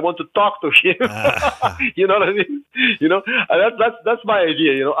him. I want to talk to him. You know what I mean? That's my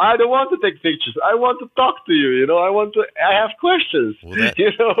idea. I don't want to take pictures. I want to talk to you. I have questions. Well,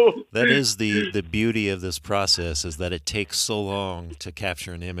 that is the beauty of this process, is that it takes so long to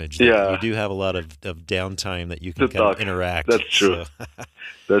capture an image. You do have a lot of downtime that you can kind of interact. That's true. So.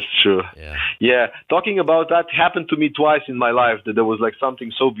 That's true. Yeah. Talking about that happened to me twice in my life, that there was like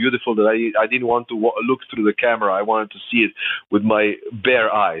something so beautiful that I didn't want to look through the camera. I wanted to see it with my bare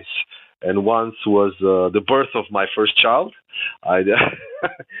eyes. and once was the birth of my first child. I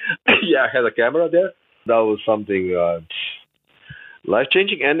I had a camera there. That was something life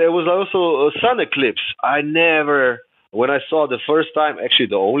changing, and there was also a sun eclipse. When I saw the first time, actually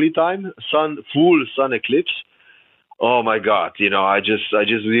the only time, full sun eclipse. Oh my God! I just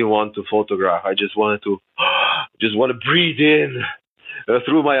didn't want to photograph. I just wanted to, just want to breathe in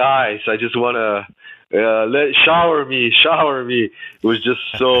through my eyes. I just want to shower me. It was just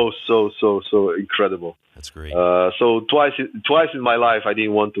so incredible. That's great. So twice in my life, I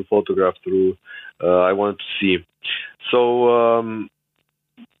didn't want to photograph through. I wanted to see. So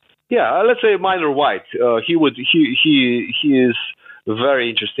let's say Minor White. He is a very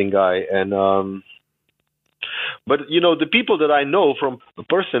interesting guy, and but the people that I know from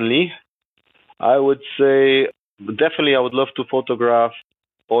personally, I would say definitely I would love to photograph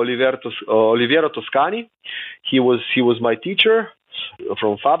Oliviero Toscani. He was my teacher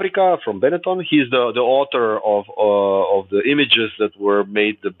from Fabrica, from Benetton. He's the author of the images that were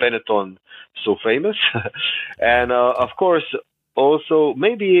made the Benetton so famous. And of course also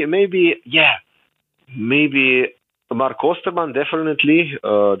maybe Mark Osterman, definitely.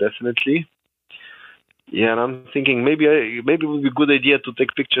 Yeah, and I'm thinking maybe it would be a good idea to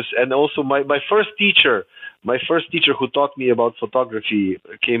take pictures. And also my first teacher who taught me about photography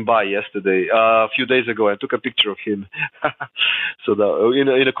came by yesterday, a few days ago. I took a picture of him, so in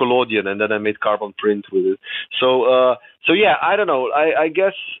a collodion, and then I made carbon print with it. So yeah, I don't know. I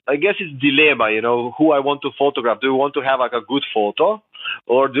guess it's dilemma. Who I want to photograph. Do I want to have like a good photo,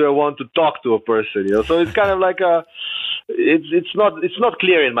 or do I want to talk to a person? So it's kind of like it's not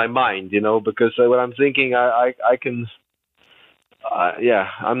clear in my mind, because when I'm thinking, I can.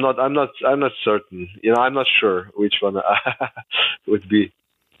 I'm not certain. I'm not sure which one would be.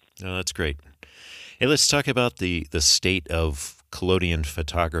 Oh, that's great. Hey, let's talk about the state of collodion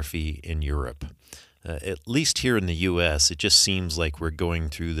photography in Europe. At least here in the U.S., it just seems like we're going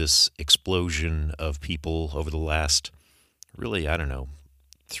through this explosion of people over the last, really,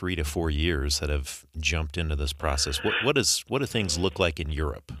 3 to 4 years that have jumped into this process. What do things look like in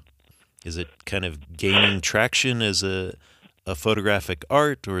Europe? Is it kind of gaining traction as a photographic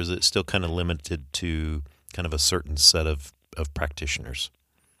art, or is it still kind of limited to kind of a certain set of practitioners?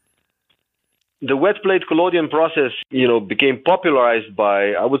 The wet plate collodion process, became popularized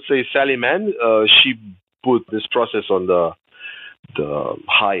by, I would say, Sally Mann. She put this process on the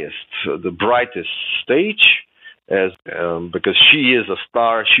highest, the brightest stage, because she is a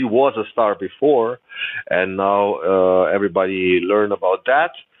star. She was a star before, and now everybody learned about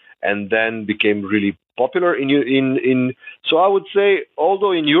that, and then became really popular in. So I would say,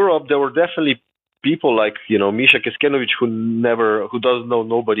 although in Europe there were definitely people like Misha Keskenovic who doesn't know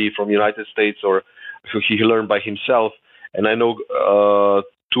nobody from the United States, or who he learned by himself, and I know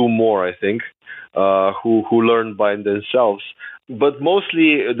 2 more, I think, who learned by themselves. But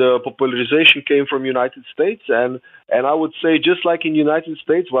mostly the popularization came from United States, and I would say, just like in United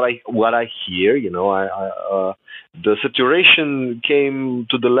States, what I hear, the saturation came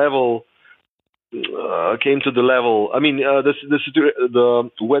to the level. I mean, the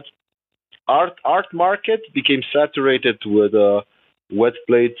wet art market became saturated with wet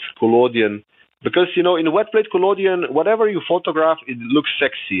plate collodion, because in wet plate collodion, whatever you photograph, it looks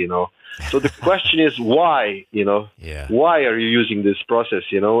sexy. So the question is why? Yeah. Why are you using this process?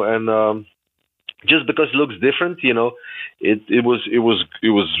 And just because it looks different, it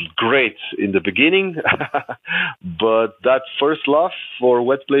was great in the beginning, but that first love for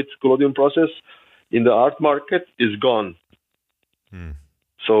wet plate collodion process in the art market is gone.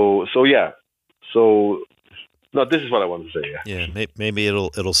 So yeah. So no, this is what I want to say. Yeah, maybe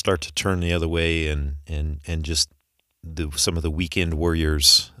it'll start to turn the other way, and just some of the weekend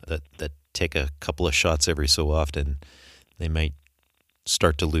warriors that take a couple of shots every so often, they might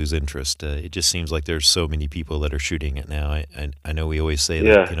start to lose interest. It just seems like there's so many people that are shooting it now. I know we always say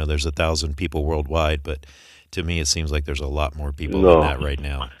that there's 1,000 people worldwide, but to me it seems like there's a lot more people than that right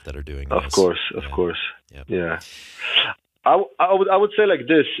now that are doing this. Of course. Yep. Yeah. I would say like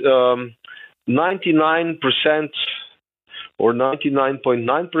this. 99% or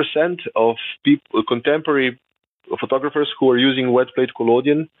 99.9% of contemporary photographers who are using wet plate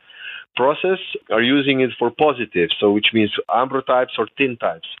collodion process are using it for positive, so which means ambrotypes or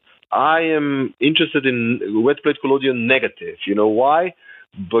tintypes. I am interested in wet plate collodion negative. You know why?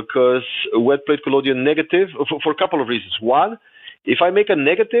 Because wet plate collodion negative, for a couple of reasons. One, if I make a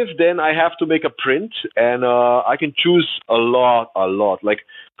negative, then I have to make a print, and I can choose a lot. Like,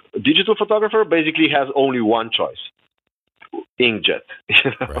 a digital photographer basically has only one choice. inkjet.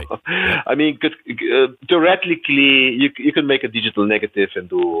 Right. Yep. I mean, theoretically, you can make a digital negative and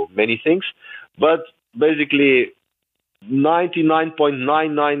do many things, but basically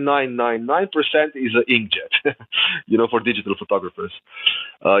 99.99999% is an inkjet, for digital photographers.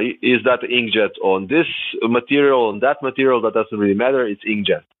 Is that inkjet on this material, on that material? That doesn't really matter. It's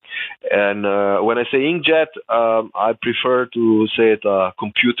inkjet. And when I say inkjet, I prefer to say it a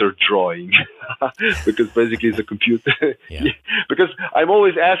computer drawing because basically it's a computer. Yeah. Because I'm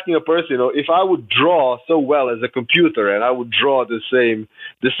always asking a person, if I would draw so well as a computer and I would draw literally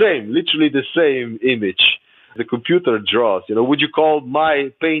the same image the computer draws, would you call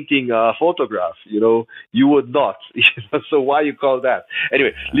my painting a photograph? You would not. So why you call that?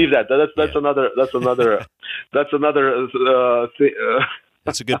 Anyway, leave that. That's another.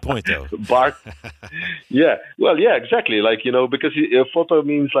 That's a good point, though. Bart. Yeah. Well, yeah, exactly. Because a photo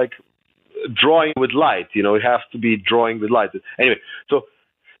means drawing with light. It has to be drawing with light. Anyway, so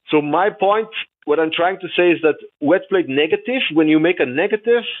my point, what I'm trying to say is that wetplate negative, when you make a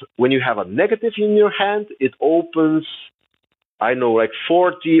negative, when you have a negative in your hand, it opens,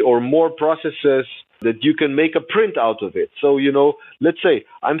 40 or more processes that you can make a print out of it. So, let's say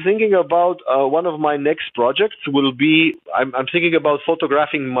I'm thinking about one of my next projects will be, I'm thinking about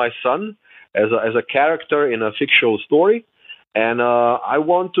photographing my son as a character in a fictional story. And I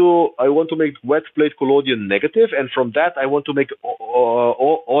want to make wetplate collodion negative. And from that, I want to make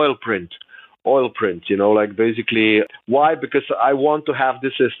oil print, basically. Why? Because I want to have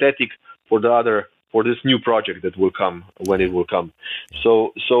this aesthetic for this new project that will come when it will come.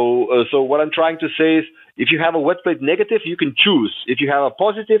 So what I'm trying to say is, if you have a wetplate negative, you can choose. If you have a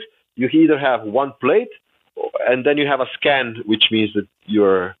positive, you either have one plate, and then you have a scan, which means that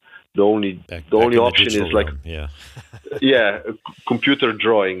you're the only option is computer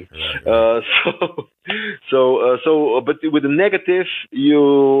drawing. Right. But with the negative,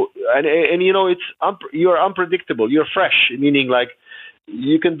 you're unpredictable. You're fresh, meaning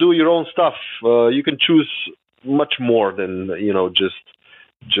you can do your own stuff. You can choose much more than just.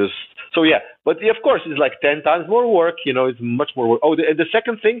 So yeah, but of course it's 10 times more work. It's much more work. Oh, and the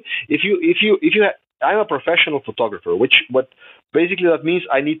second thing, if you I'm a professional photographer, what basically that means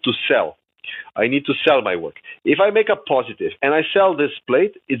I need to sell. I need to sell my work. If I make a positive and I sell this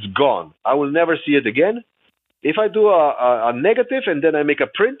plate, it's gone. I will never see it again. If I do a negative and then I make a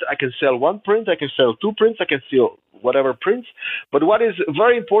print, I can sell one print, I can sell two prints, I can sell whatever prints. But what is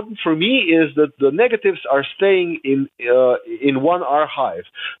very important for me is that the negatives are staying in one archive.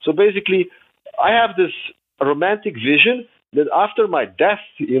 So basically, I have this romantic vision that after my death,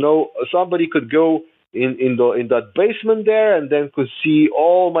 somebody could go in that basement there and then could see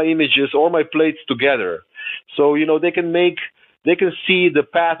all my images, all my plates together. So they can see the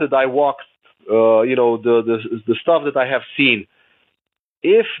path that I walked. The stuff that I have seen.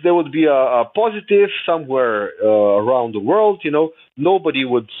 If there would be a positive somewhere around the world, nobody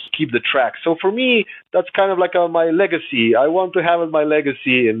would keep the track. So for me, that's kind of my legacy. I want to have my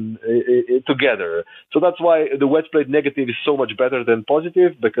legacy in together. So that's why the wetplate negative is so much better than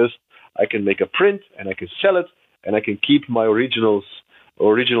positive, because I can make a print and I can sell it and I can keep my original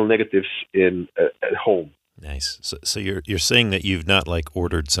negatives at home. Nice. So you're saying that you've not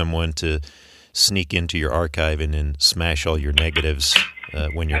ordered someone to sneak into your archive and then smash all your negatives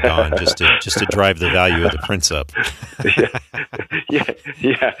when you're gone, just to drive the value of the prints up.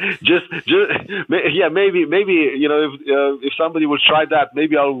 Maybe if somebody will try that,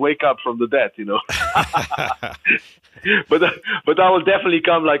 maybe I'll wake up from the dead. But I will definitely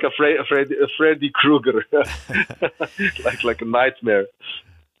come like a Freddy Krueger, like a nightmare.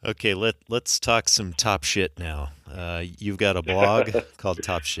 Okay, let's talk some Top Shit now. You've got a blog called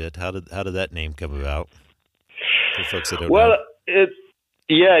Top Shit. How did that name come about? For folks that don't know.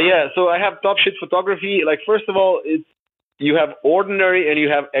 So I have Top Shit Photography. First of all, you have ordinary and you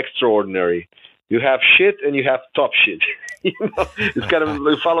have extraordinary. You have shit and you have top shit. It's kind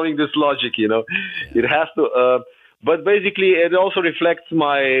of following this logic. It has to. But basically, it also reflects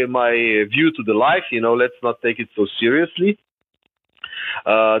my view to the life. Let's not take it so seriously.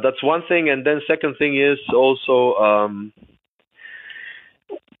 That's one thing, and then second thing is also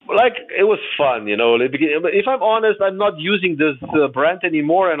it was fun, If I'm honest, I'm not using this brand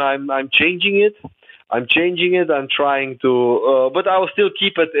anymore, and I'm changing it. I'm trying to, but I will still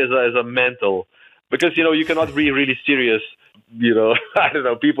keep it as a mental, because you cannot be really serious. I don't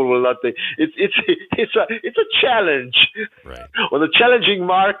know. People will not think it's a challenge. Right. On a challenging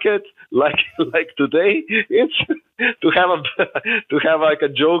market like today, it's to have a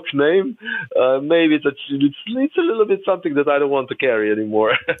joke name. Maybe it's a little bit something that I don't want to carry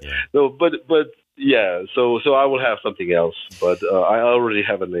anymore. Yeah. No, but yeah, so I will have something else, but I already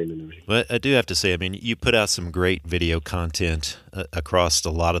have a name and everything. But I do have to say, I mean, you put out some great video content across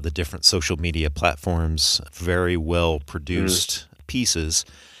a lot of the different social media platforms, very well produced pieces.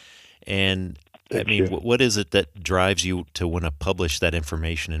 And I mean, what is it that drives you to want to publish that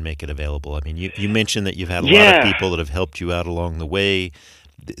information and make it available? I mean, you mentioned that you've had a lot of people that have helped you out along the way.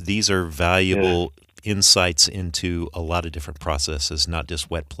 These are valuable insights into a lot of different processes, not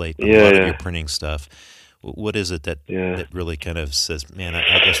just wet plate, but a lot of your printing stuff. What is it that really kind of says, man,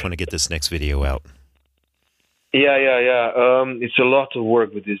 I just want to get this next video out? Yeah. It's a lot of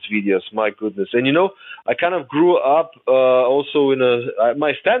work with these videos, my goodness. And, I kind of grew up also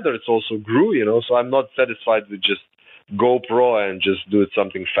my standards also grew, so I'm not satisfied with just GoPro and just do it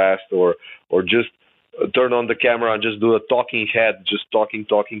something fast or just turn on the camera and just do a talking head, just talking,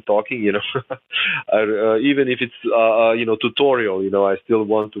 even if it's, tutorial, I still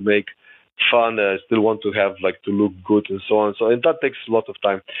want to make fun. I still want to have to look good and so on. And that takes a lot of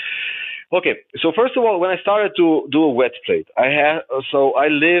time. Okay, so first of all, when I started to do a wet plate, I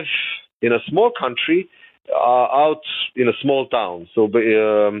live in a small country out in a small town. So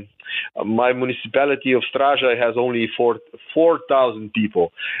my municipality of Straža has only 4,000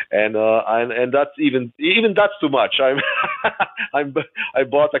 people, and that's even that's too much. I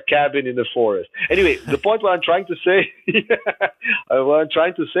bought a cabin in the forest. Anyway, the point what I'm trying to say.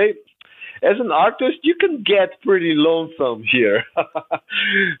 As an artist, you can get pretty lonesome here.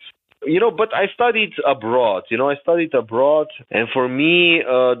 But I studied abroad. And for me,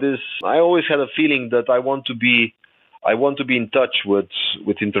 I always had a feeling that I want to be in touch with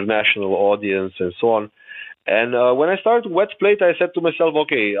international audience and so on. And when I started wet plate, I said to myself,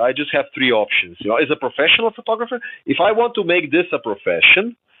 okay, I just have three options. As a professional photographer, if I want to make this a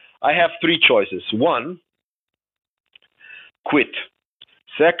profession, I have three choices. One, quit.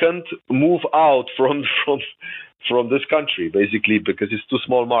 Second, move out from this country, basically, because it's too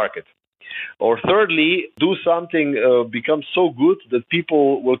small market. Or thirdly, do something, become so good that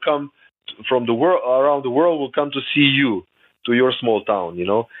people will come from the world around the world will come to see you, to your small town,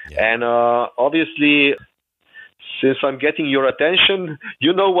 Yeah. And obviously, since I'm getting your attention,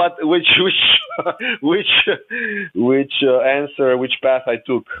 you know which answer, which path I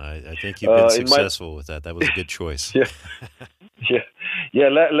took. I think you've been successful with that. That was a good choice. Yeah.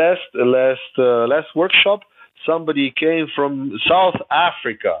 Last workshop, somebody came from South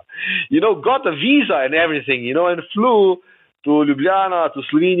Africa, got a visa and everything, and flew to Ljubljana, to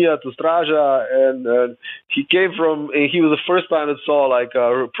Slovenia, to Straža, and he was the first time that saw a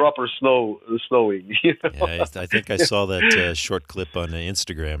proper snowing. Yeah, I think I saw that short clip on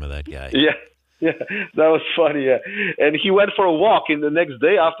Instagram of that guy. Yeah, that was funny. Yeah. And he went for a walk in the next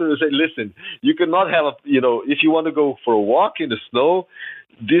day after. They said, listen, you cannot have if you want to go for a walk in the snow,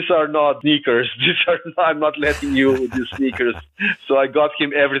 these are not sneakers. I'm not letting you with these sneakers. So I got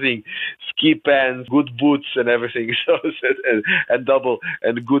him everything, ski pants, good boots and everything. So and double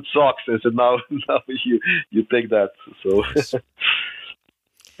and good socks. And said, now you take that. So nice.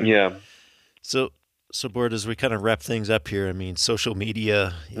 Yeah. So, Borat, as we kind of wrap things up here, I mean, social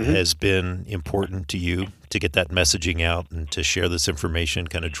media has been important to you to get that messaging out and to share this information,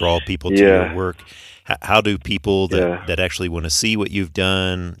 kind of draw people to your work. How do people that actually want to see what you've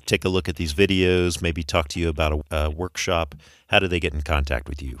done, take a look at these videos, maybe talk to you about a workshop, how do they get in contact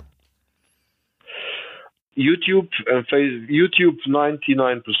with you? YouTube and YouTube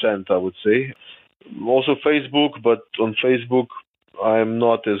 99%, I would say. Also Facebook, but on Facebook I'm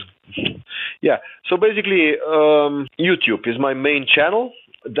not as So basically, YouTube is my main channel.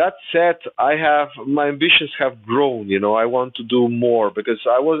 That said, my ambitions have grown. I want to do more because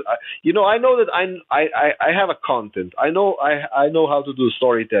I know that I have a content. I know how to do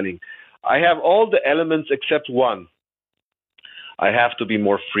storytelling. I have all the elements except one. I have to be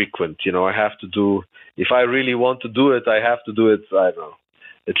more frequent. I have to do. If I really want to do it, I have to do it. I don't know,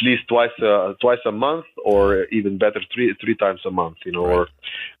 at least twice a month, or even better, three times a month. Right. Or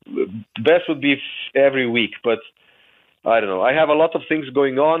best would be every week. But I don't know. I have a lot of things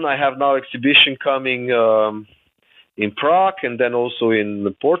going on. I have now exhibition coming in Prague, and then also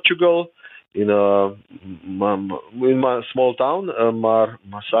in Portugal, in my small town,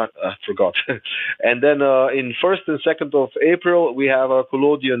 I forgot. And then in 1st and 2nd of April, we have a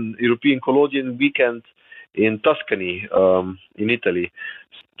European collodion weekend in Tuscany, in Italy.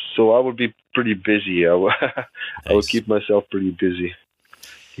 So I will be pretty busy. I will keep myself pretty busy.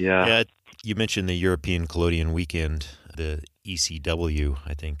 Yeah. You mentioned the European collodion weekend, the ECW,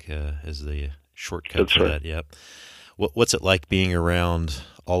 I think, is the shortcut That's for right. that. Yep. What's it like being around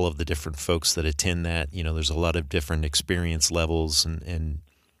all of the different folks that attend that? There's a lot of different experience levels, and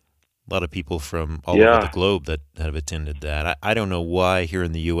A lot of people from all over the globe that have attended that. I don't know why here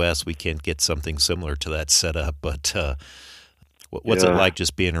in the U.S. we can't get something similar to that set up, but what's it like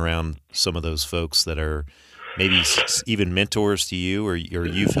just being around some of those folks that are maybe even mentors to you, or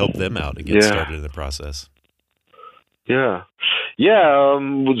you've helped them out to get started in the process? It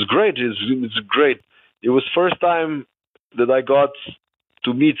was great. It's great. It was first time that I got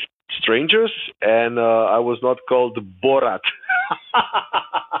to meet strangers, and I was not called Borat.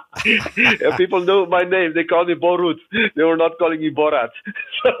 People know my name. They call me Borut. They were not calling me Borat.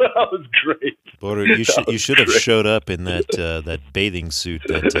 So that was great. Borut, you should have showed up in that bathing suit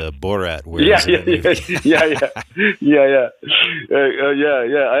that Borat wears.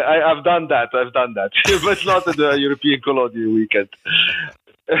 I've done that. But not at the European Collodion weekend.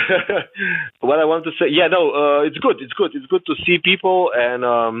 What I want to say, it's good. It's good to see people,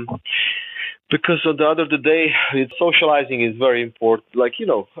 and because on the other day, socializing is very important. Like you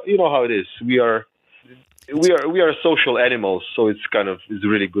know how it is. We are social animals, so it's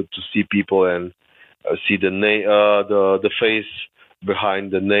really good to see people and see the name, the face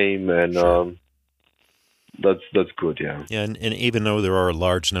behind the name, and sure. That's good. Yeah. Yeah, and even though there are a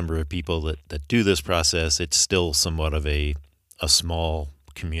large number of people that do this process, it's still somewhat of a small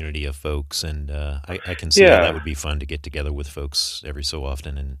community of folks, and I can see how that would be fun to get together with folks every so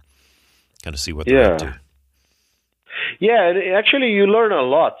often and kind of see what they're up to. Yeah, and actually you learn a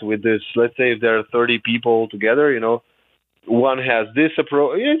lot with this. Let's say if there are 30 people together, one has this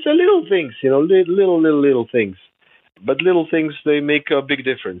approach. It's a little things, little things. But little things, they make a big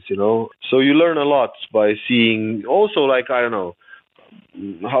difference, So you learn a lot by seeing also, like, I don't know,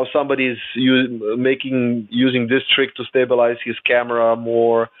 how somebody's using this trick to stabilize his camera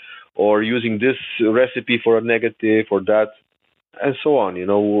more, or using this recipe for a negative or that, and so on.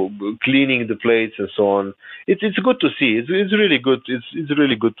 Cleaning the plates and so on. It's good to see. It's really good. It's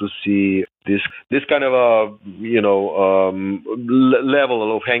really good to see this kind of a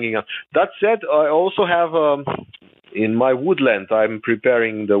level of hanging out. That said, I also have in my woodland, I'm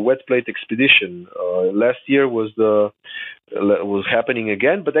preparing the wetplate expedition. Last year was happening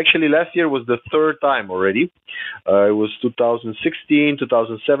again, but actually last year was the third time already. It was 2016,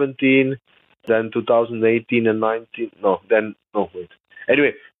 2017, then 2018 and 19.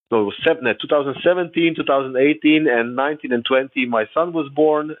 Anyway, so it was 2017, 2018, and 19 and 20. My son was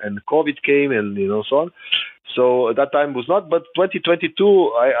born, and COVID came, and so on. So at that time was not. But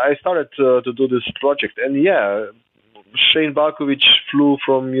 2022, I started to do this project, and Shane Balkovich flew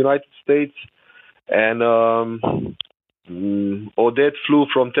from United States, and Odette flew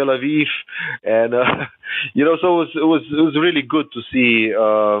from Tel Aviv, and so it was really good to see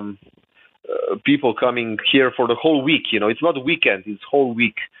people coming here for the whole week. It's not a weekend; it's whole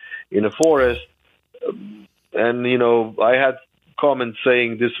week in a forest, and I had comments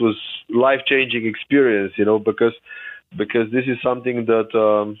saying this was life-changing experience. Because this is something that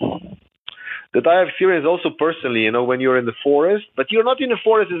I have experienced also personally, when you're in the forest, but you're not in the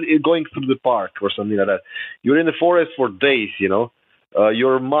forest going through the park or something like that. You're in the forest for days,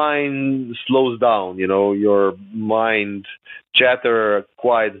 your mind slows down, your mind chatter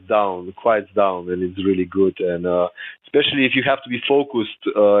quiets down, and it's really good. And especially if you have to be focused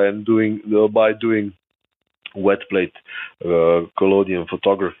and by doing wetplate collodion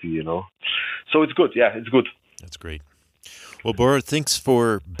photography, So it's good. Yeah, it's good. That's great. Well, Borut, thanks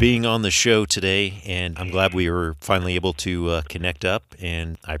for being on the show today, and I'm glad we were finally able to connect up,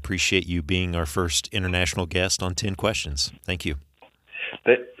 and I appreciate you being our first international guest on 10 Questions. Thank you.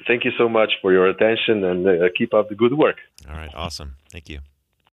 Thank you so much for your attention, and keep up the good work. All right, awesome. Thank you.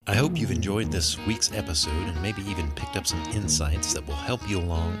 I hope you've enjoyed this week's episode and maybe even picked up some insights that will help you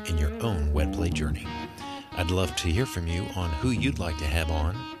along in your own wetplate journey. I'd love to hear from you on who you'd like to have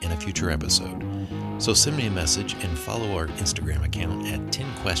on in a future episode. So send me a message and follow our Instagram account at 10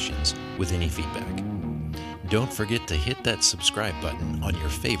 Questions with any feedback. Don't forget to hit that subscribe button on your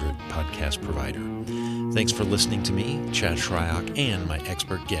favorite podcast provider. Thanks for listening to me, Chad Shryock, and my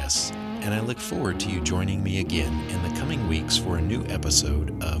expert guests, and I look forward to you joining me again in the coming weeks for a new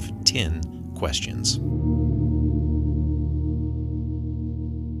episode of 10 Questions.